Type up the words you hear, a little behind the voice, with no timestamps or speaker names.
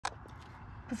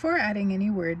Before adding any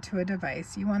word to a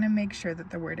device, you want to make sure that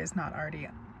the word is not already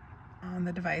on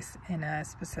the device in a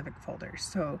specific folder.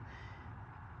 So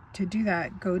to do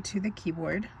that, go to the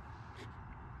keyboard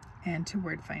and to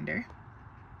Word Finder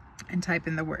and type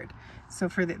in the word. So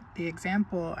for the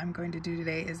example I'm going to do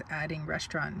today is adding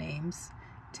restaurant names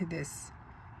to this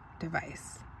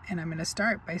device. And I'm going to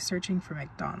start by searching for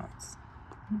McDonald's.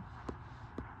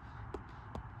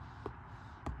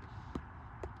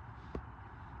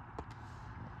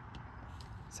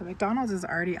 So McDonald's is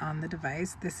already on the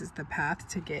device. This is the path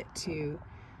to get to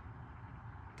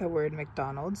the word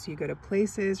McDonald's. You go to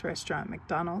Places, Restaurant,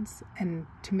 McDonald's, and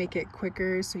to make it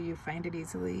quicker so you find it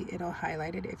easily, it'll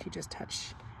highlight it if you just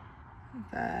touch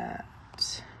that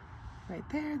right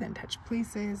there, then touch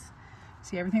Places.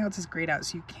 See, everything else is grayed out,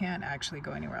 so you can't actually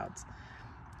go anywhere else.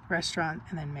 Restaurant,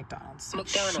 and then McDonald's. It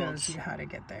shows you how to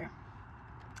get there.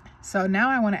 So now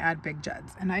I want to add Big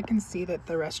Judd's, and I can see that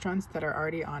the restaurants that are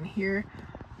already on here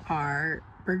are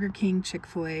Burger King,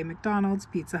 Chick-fil-A, McDonald's,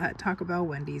 Pizza Hut, Taco Bell,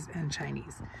 Wendy's, and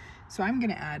Chinese. So I'm going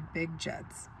to add Big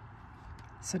Judd's.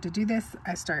 So to do this,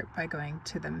 I start by going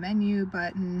to the menu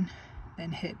button,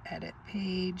 then hit Edit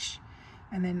Page,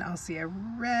 and then I'll see a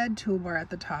red toolbar at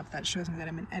the top that shows me that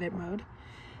I'm in edit mode.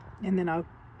 And then I'll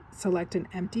select an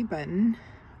empty button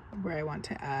where I want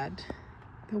to add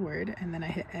the word, and then I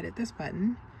hit Edit this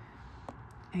button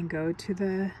and go to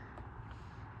the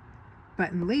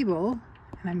button label,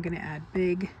 and I'm going to add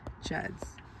Big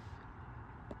Judd's.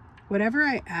 Whatever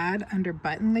I add under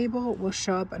button label will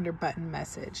show up under button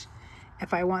message.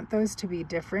 If I want those to be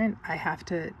different, I have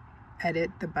to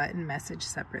edit the button message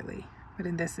separately. But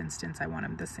in this instance, I want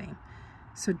them the same.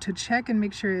 So to check and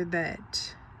make sure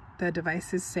that the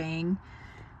device is saying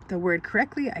the word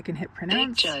correctly, I can hit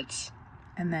pronounce. Big Judd's.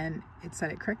 And then it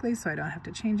said it correctly, so I don't have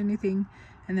to change anything.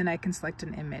 And then I can select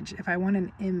an image. If I want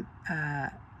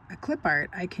a clip art,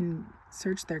 I can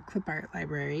search their clip art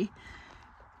library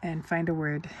and find a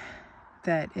word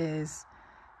that is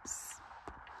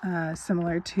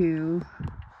similar to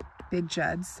Big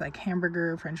Judd's, like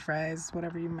hamburger, french fries,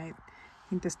 whatever you might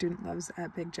think the student loves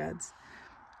at Big Judd's.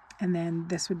 And then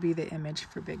this would be the image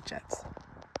for Big Judd's.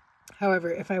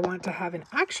 However, if I want to have an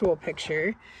actual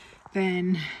picture,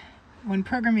 then when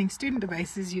programming student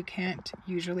devices, you can't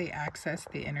usually access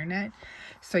the internet.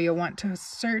 So you'll want to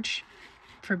search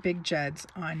for Big Judd's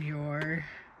on your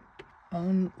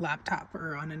own laptop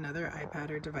or on another iPad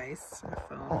or device. A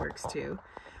phone works too.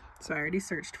 So I already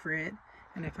searched for it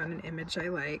and I found an image I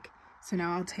like. So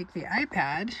now I'll take the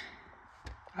iPad.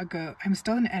 I'm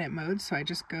still in edit mode, so I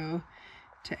just go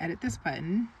to edit this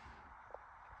button.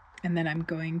 And then I'm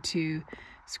going to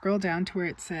scroll down to where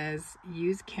it says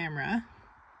use camera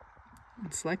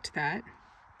and select that.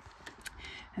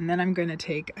 And then I'm going to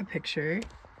take a picture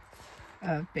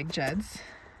of Big Judd's.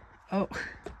 Oh,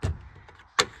 there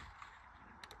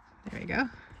we go.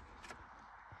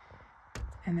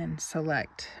 And then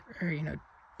select, or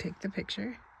take the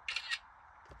picture.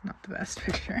 Not the best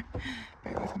picture.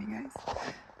 Bear with me, guys.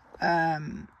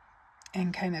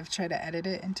 And kind of try to edit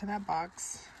it into that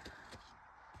box.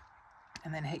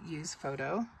 And then hit use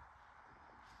photo.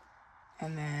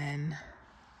 And then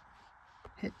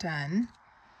hit done.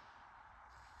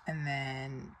 And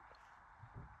then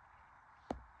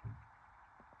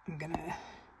I'm gonna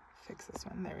fix this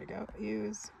one. There we go.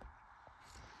 Use.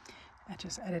 I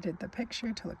just edited the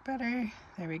picture to look better.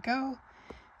 There we go.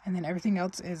 And then everything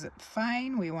else is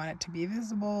fine. We want it to be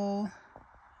visible.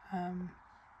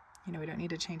 We don't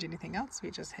need to change anything else. We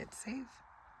just hit save.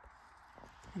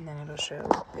 And then it'll show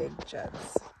Big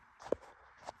Judd's.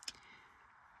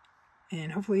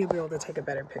 And hopefully you'll be able to take a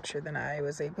better picture than I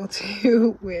was able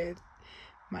to with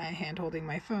my hand holding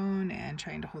my phone and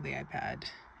trying to hold the iPad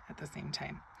at the same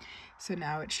time. So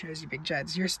now it shows you Big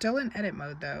Judd's. You're still in edit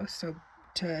mode though, so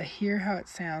to hear how it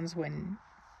sounds when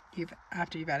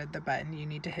after you've added the button, you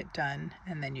need to hit done,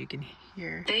 and then you can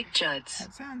hear Big Judd's how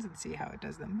it sounds and see how it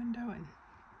does the window, and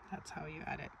that's how you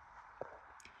add it.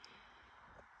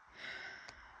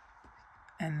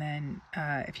 And then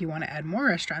if you want to add more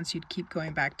restaurants, you'd keep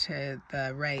going back to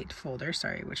the right folder,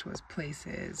 which was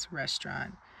Places,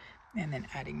 Restaurant, and then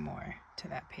adding more to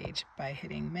that page by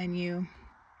hitting Menu,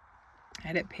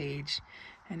 Edit Page,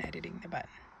 and editing the button.